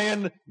will a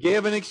man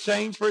give in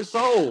exchange for his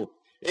soul?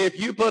 If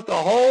you put the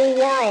whole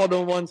world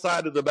on one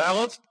side of the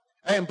balance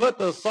and put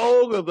the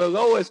soul of the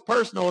lowest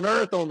person on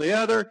earth on the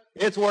other,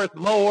 it's worth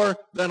more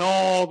than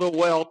all the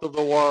wealth of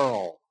the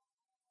world.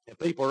 If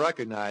people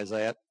recognize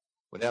that,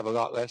 we'd have a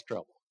lot less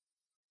trouble.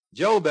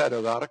 Job had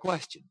a lot of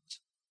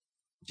questions.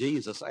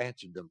 Jesus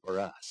answered them for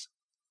us.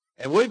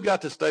 And we've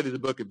got to study the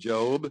book of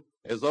Job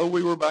as though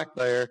we were back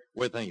there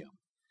with him.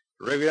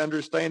 To really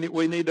understand it,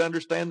 we need to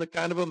understand the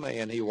kind of a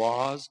man he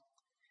was.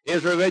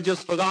 His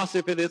religious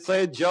philosophy that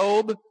said,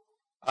 Job,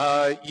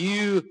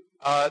 you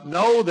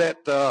know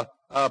that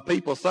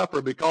people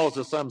suffer because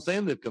of some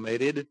sin they've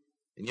committed,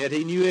 and yet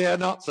he knew he had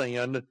not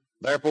sinned.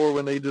 Therefore,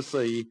 we need to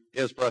see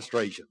his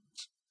frustrations.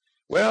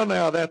 Well,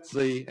 now that's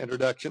the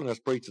introduction. Let's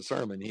preach a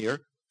sermon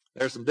here.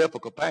 There's some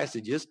difficult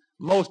passages.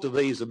 Most of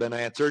these have been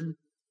answered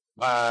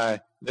by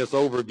this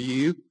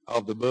overview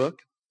of the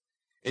book.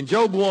 In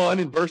Job 1,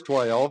 in verse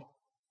 12,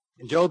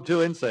 in Job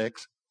 2 and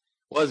 6,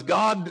 was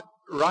God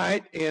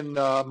right in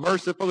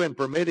merciful in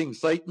permitting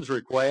Satan's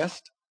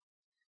request?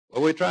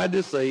 Well, we tried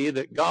to see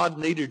that God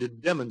needed to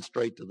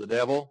demonstrate to the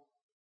devil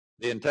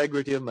the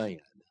integrity of man.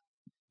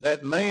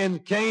 That man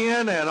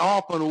can and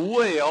often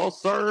will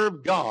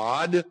serve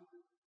God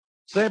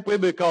simply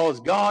because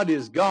God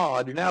is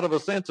God and out of a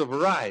sense of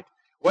right,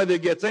 whether he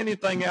gets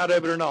anything out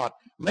of it or not.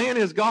 Man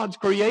is God's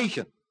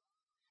creation,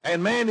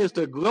 and man is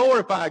to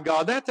glorify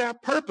God. That's our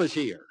purpose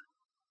here.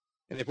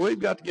 And if we've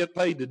got to get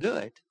paid to do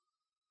it,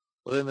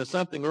 well, then there's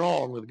something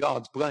wrong with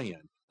God's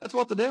plan. That's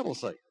what the devil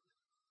said.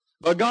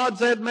 But God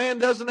said man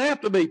doesn't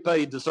have to be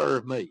paid to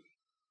serve me.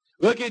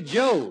 Look at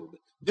Job.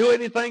 Do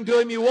anything to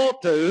him you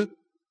want to,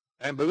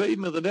 and believe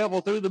me, the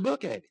devil threw the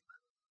book at him.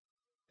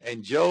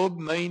 And Job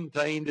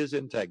maintained his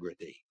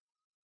integrity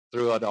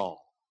through it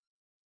all.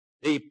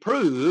 He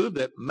proved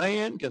that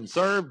man can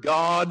serve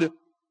God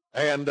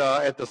and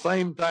at the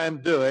same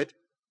time do it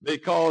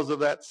because of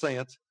that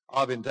sense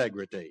of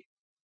integrity.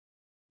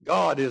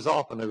 God has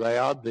often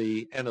allowed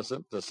the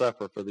innocent to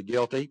suffer for the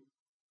guilty.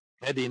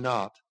 Had he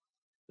not,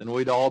 then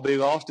we'd all be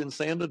lost in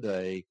sin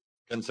today.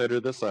 Consider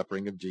the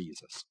suffering of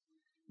Jesus.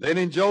 Then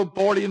in Job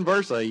 40 and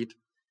verse 8,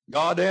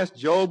 God asked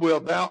Job,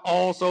 wilt thou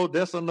also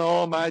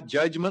disannul my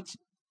judgments?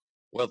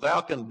 Wilt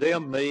thou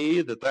condemn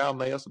me that thou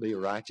mayest be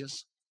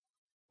righteous?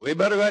 We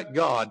better let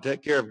God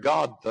take care of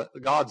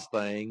God's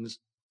things,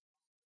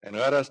 and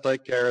let us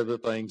take care of the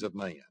things of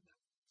man.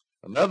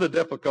 Another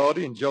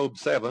difficulty in Job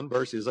 7,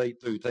 verses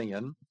 8 through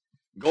 10,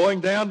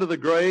 going down to the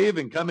grave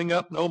and coming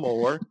up no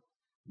more,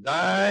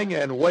 dying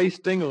and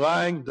wasting,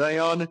 lying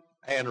down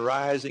and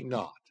rising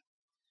not.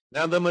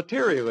 Now the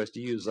materialists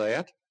use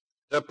that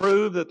to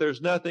prove that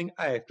there's nothing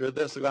after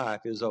this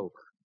life is over.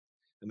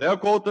 And they'll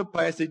quote the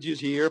passages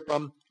here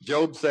from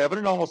Job 7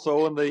 and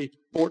also in the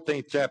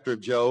 14th chapter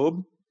of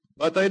Job,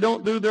 but they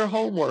don't do their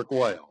homework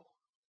well.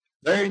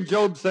 There in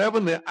Job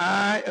 7, the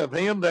eye of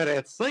him that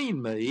hath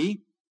seen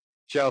me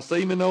shall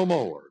see me no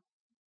more.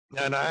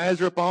 Thine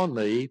eyes are upon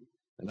me,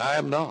 and I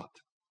am not.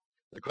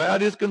 The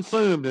cloud is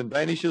consumed and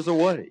vanishes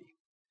away.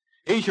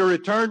 He shall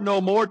return no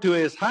more to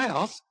his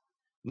house,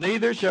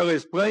 neither shall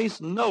his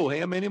place know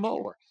him any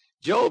more.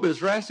 Job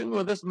is wrestling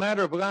with this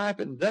matter of life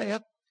and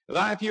death,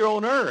 life here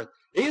on earth.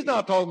 He's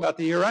not talking about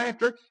the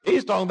hereafter.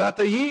 He's talking about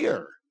the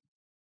here.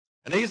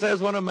 And he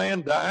says when a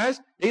man dies,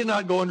 he's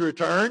not going to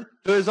return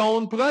to his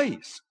own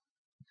place.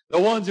 The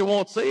ones that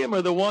won't see him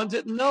are the ones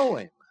that know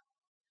him.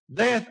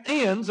 Death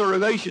ends the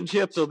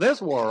relationships of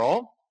this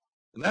world,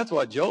 and that's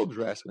what Job's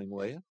wrestling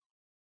with.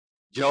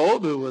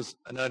 Job, who was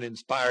an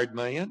uninspired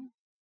man,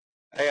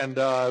 and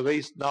at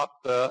least not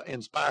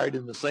inspired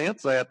in the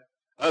sense that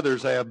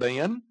others have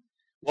been,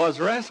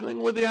 was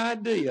wrestling with the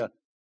idea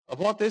of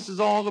what this is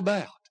all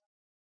about.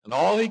 And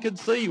all he could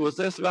see was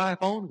this life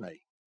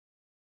only.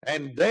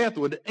 And death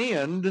would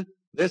end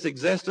this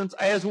existence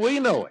as we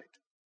know it.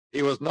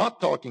 He was not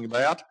talking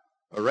about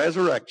a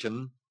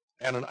resurrection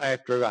and an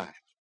afterlife.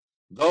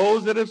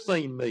 Those that have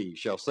seen me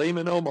shall see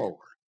me no more.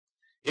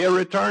 He'll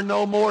return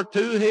no more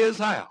to his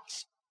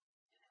house,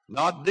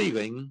 not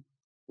dealing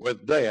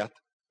with death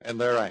and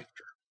thereafter.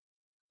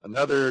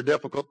 Another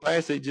difficult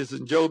passage is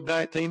in Job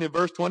 19 and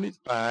verse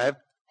 25,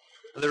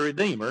 the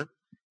Redeemer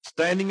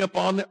standing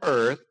upon the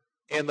earth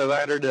in the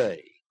latter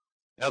day.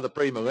 Now, the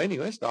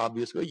premillennialists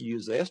obviously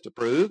use this to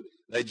prove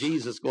that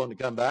Jesus is going to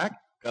come back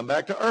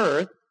to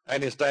earth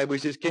and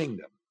establish his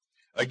kingdom.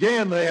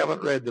 Again, they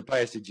haven't read the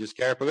passages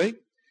carefully.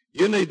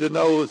 You need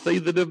to see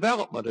the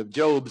development of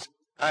Job's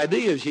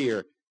ideas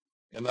here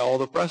and all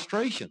the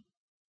frustration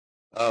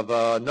of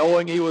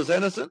knowing he was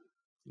innocent,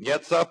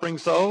 yet suffering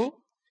so.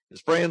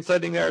 His friend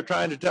sitting there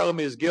trying to tell him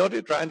he was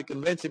guilty, trying to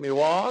convince him he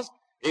was.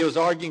 He was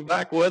arguing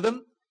back with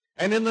him.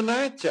 And in the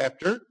 9th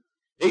chapter,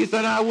 he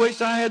said, I wish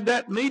I had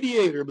that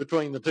mediator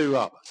between the two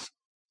of us.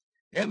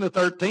 In the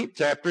 13th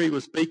chapter, he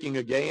was speaking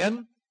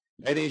again,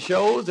 and he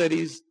shows that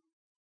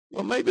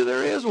maybe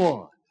there is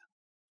one,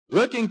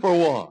 looking for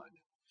one.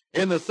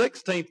 In the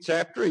 16th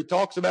chapter, he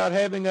talks about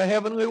having a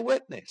heavenly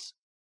witness.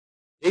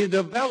 He's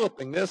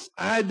developing this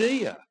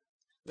idea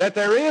that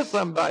there is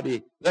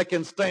somebody that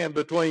can stand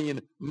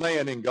between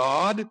man and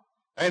God.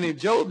 And in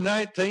Job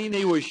 19,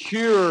 he was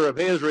sure of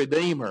his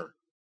Redeemer.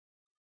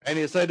 And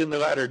he said, in the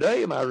latter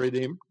day, my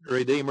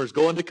Redeemer's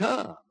going to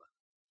come.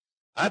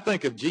 I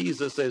think of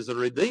Jesus as the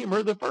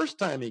Redeemer the first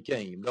time he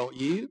came, don't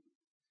you?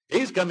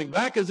 He's coming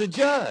back as a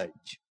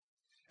judge.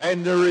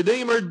 And the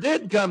Redeemer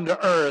did come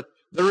to earth.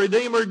 The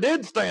Redeemer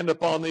did stand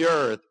upon the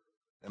earth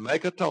and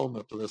make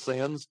atonement for the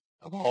sins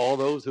of all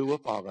those who will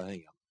follow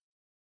him.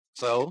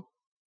 So,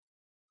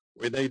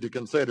 we need to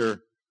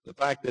consider the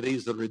fact that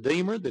he's the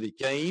Redeemer, that he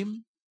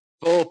came,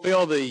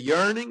 fulfill the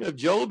yearning of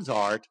Job's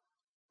heart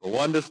for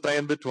one to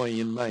stand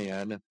between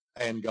man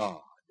and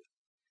God.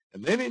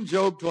 And then in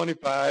Job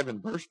 25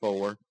 and verse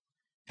 4,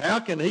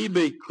 how can he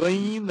be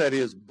clean that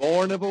is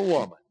born of a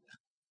woman?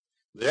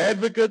 The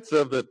advocates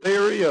of the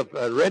theory of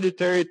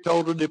hereditary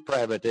total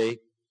depravity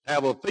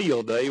have a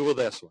field day with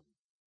this one.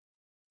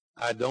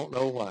 I don't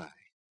know why.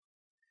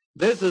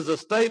 This is a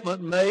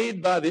statement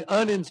made by the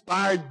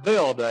uninspired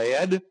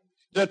Bildad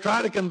to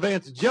try to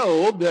convince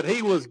Job that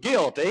he was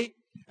guilty.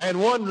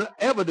 And one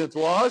evidence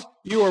was,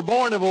 you were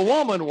born of a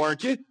woman,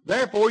 weren't you?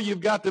 Therefore,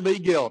 you've got to be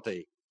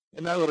guilty.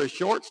 In that little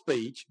short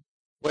speech,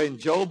 when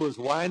Job was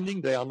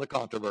winding down the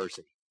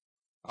controversy,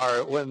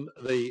 or when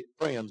the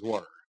friends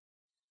were.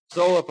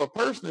 So if a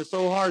person is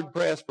so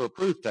hard-pressed for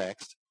proof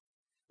text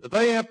that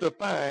they have to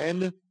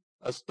find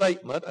a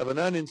statement of an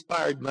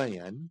uninspired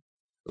man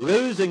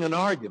losing an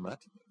argument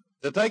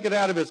to take it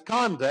out of its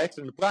context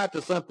and apply it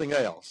to something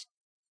else,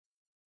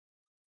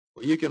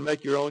 well, you can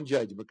make your own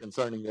judgment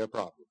concerning their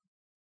problem.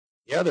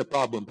 Yeah, there are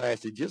problem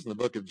passages in the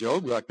book of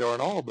Job like there are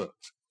in all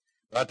books.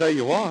 But I tell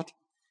you what,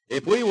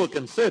 if we will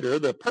consider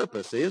the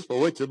purposes for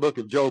which the book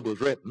of Job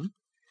was written,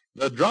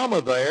 the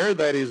drama there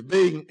that is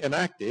being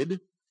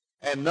enacted,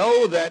 and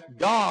know that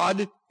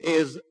God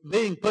is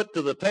being put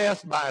to the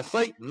test by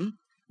Satan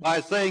by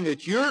saying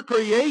that your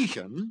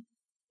creation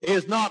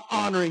is not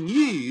honoring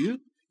you.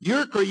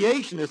 Your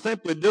creation is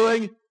simply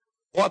doing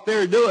what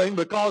they're doing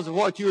because of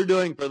what you're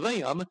doing for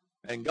them.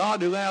 And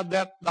God allowed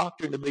that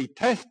doctrine to be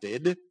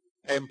tested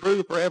and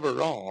proved forever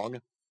wrong.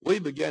 We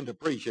begin to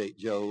appreciate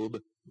Job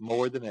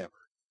more than ever.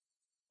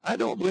 I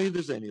don't believe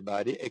there's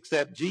anybody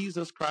except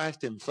Jesus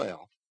Christ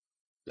himself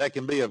that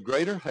can be of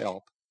greater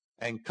help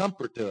and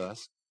comfort to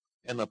us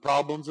in the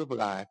problems of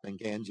life than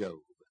can Job.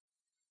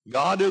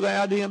 God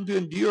allowed him to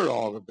endure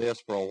all of this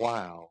for a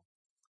while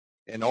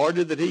in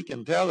order that he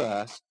can tell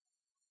us,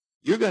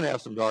 you're going to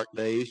have some dark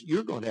days.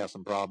 You're going to have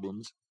some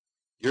problems.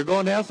 You're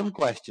going to have some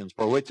questions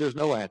for which there's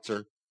no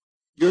answer.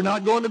 You're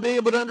not going to be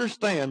able to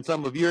understand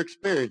some of your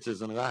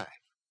experiences in life.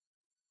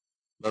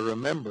 But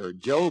remember,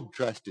 Job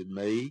trusted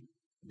me,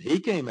 and he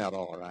came out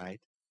all right.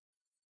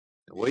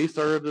 And we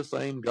serve the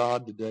same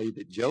God today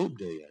that Job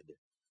did.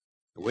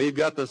 We've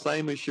got the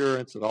same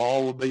assurance that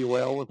all will be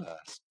well with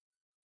us,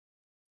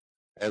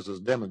 as was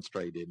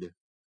demonstrated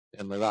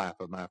in the life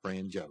of my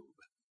friend Job.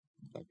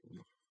 Thank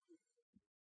you.